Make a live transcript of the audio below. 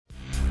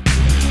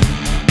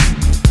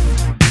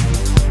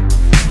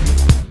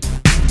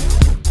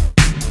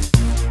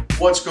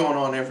What's going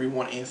on,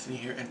 everyone? Anthony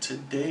here, and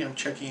today I'm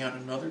checking out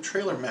another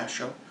trailer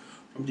mashup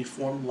from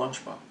Deformed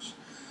Lunchbox.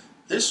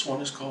 This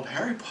one is called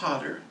Harry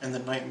Potter and the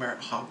Nightmare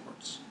at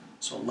Hogwarts.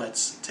 So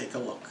let's take a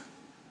look.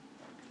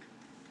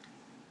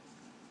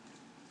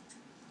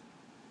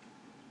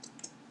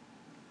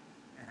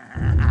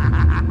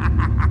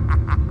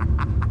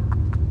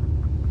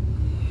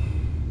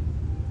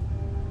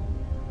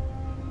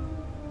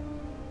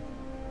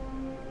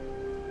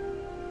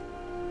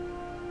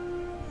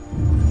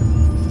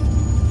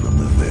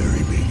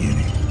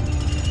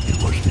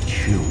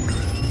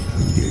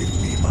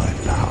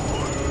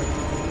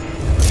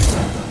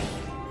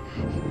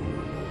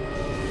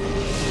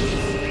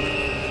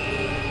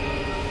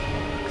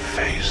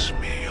 Face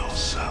me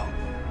yourself,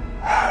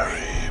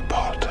 Harry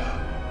Potter.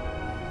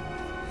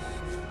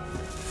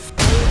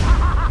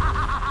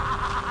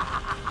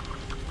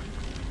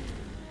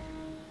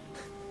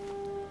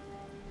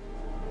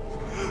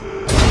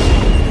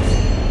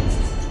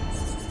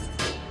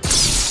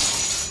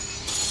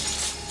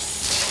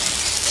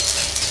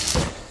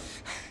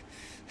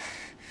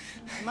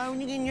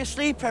 Moaning in your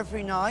sleep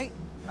every night?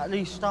 At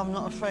least I'm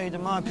not afraid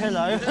of my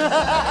pillow.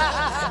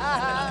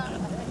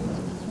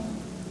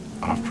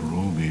 After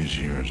all these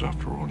years,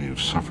 after all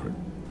you've suffered,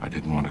 I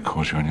didn't want to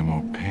cause you any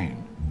more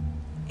pain.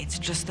 It's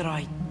just that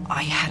I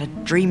had a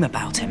dream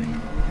about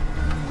him.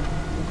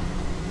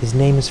 His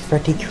name is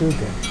Freddy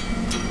Krueger.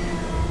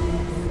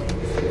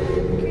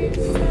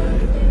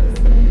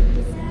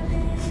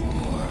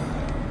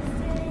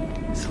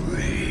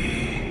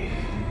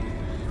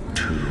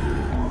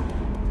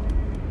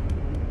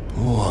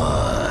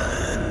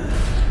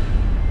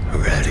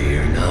 Ready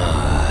or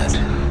not,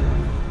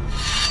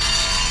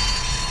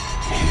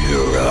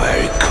 here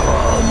I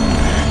come.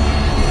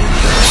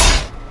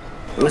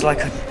 It was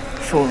like I'd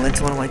fallen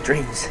into one of my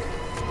dreams,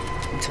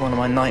 into one of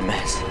my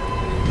nightmares.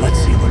 Let's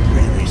see what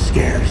really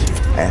scares you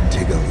and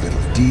dig a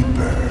little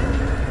deeper.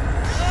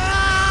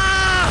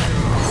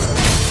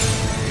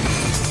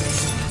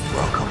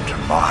 Welcome to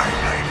my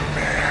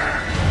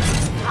nightmare.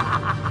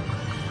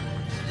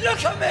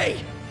 Look at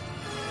me!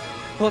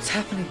 What's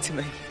happening to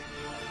me?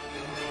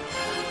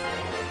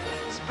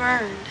 He's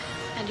burned,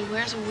 and he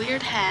wears a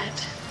weird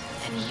hat,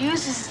 and he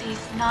uses these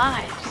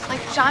knives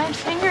like giant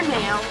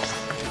fingernails.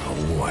 Oh,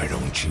 why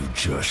don't you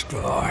just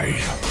die?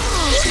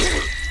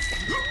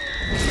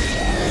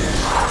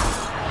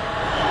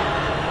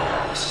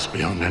 This is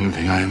beyond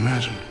anything I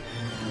imagined.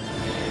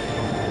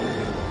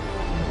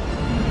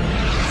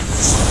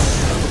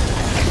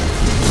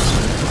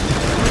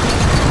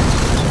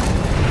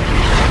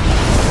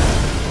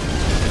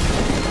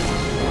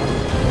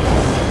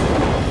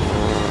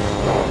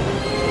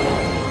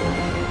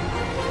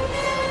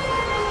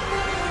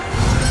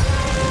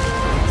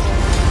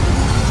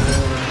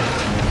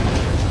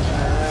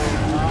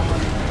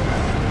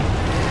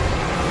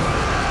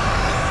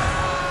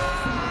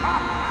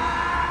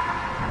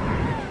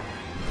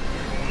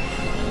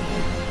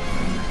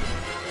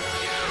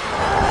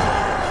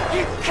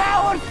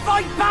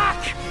 Fight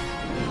back!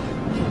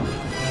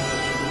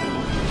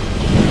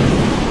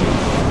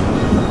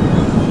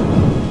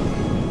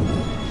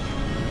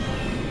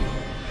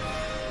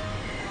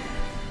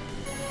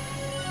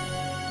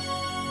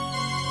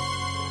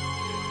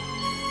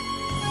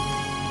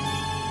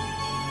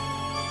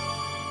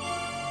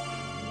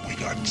 We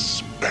got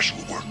special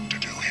work to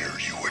do here,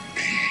 you and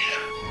me.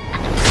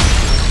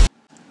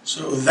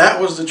 So that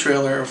was the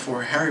trailer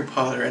for Harry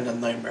Potter and the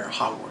Nightmare at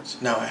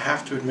Hogwarts. Now I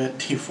have to admit,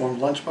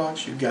 Deformed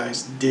Lunchbox, you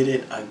guys did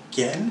it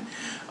again.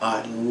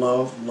 I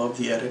love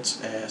the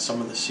edits. Some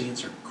of the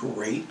scenes are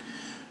great.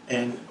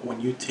 And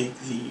when you take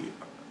the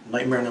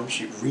Nightmare on Elm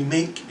Street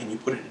remake and you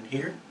put it in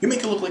here, you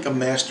make it look like a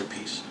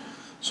masterpiece.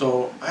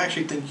 So I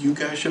actually think you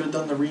guys should have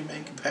done the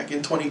remake back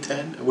in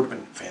 2010. It would have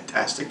been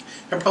fantastic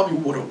and probably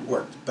would have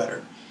worked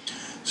better.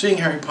 Seeing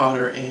Harry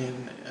Potter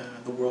in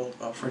the world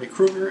of Freddy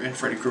Krueger and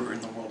Freddy Krueger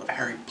in the world of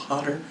Harry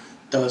Potter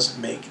does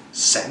make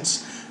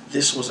sense.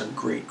 This was a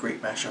great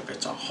mashup.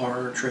 It's a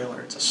horror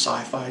trailer. It's a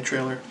sci-fi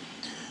trailer.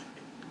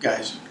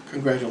 Guys,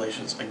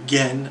 congratulations.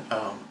 Again,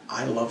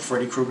 I love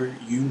Freddy Krueger.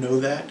 You know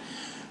that.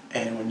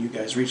 And when you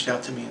guys reached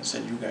out to me and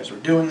said you guys were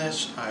doing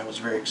this, I was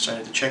very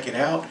excited to check it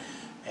out.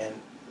 And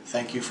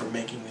thank you for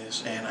making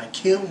this. And I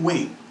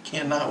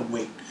cannot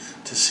wait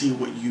to see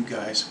what you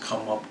guys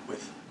come up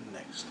with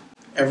next.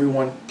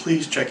 Everyone,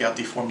 please check out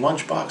Deformed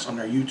Lunchbox on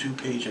their YouTube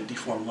page at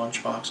Deformed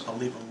Lunchbox. I'll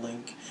leave a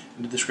link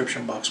in the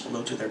description box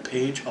below to their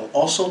page. I'll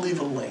also leave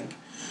a link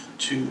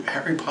to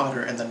Harry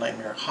Potter and the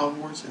Nightmare at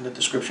Hogwarts in the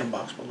description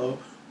box below,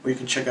 where you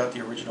can check out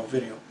the original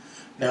video.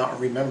 Now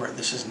remember,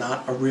 this is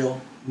not a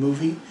real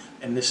movie,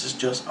 and this is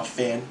just a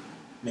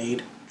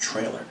fan-made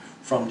trailer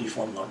from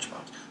Deformed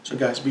Lunchbox. So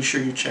guys, be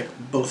sure you check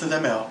both of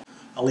them out.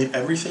 I'll leave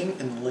everything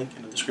in the link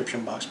in the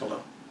description box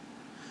below.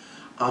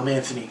 I'm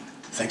Anthony.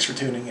 Thanks for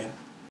tuning in.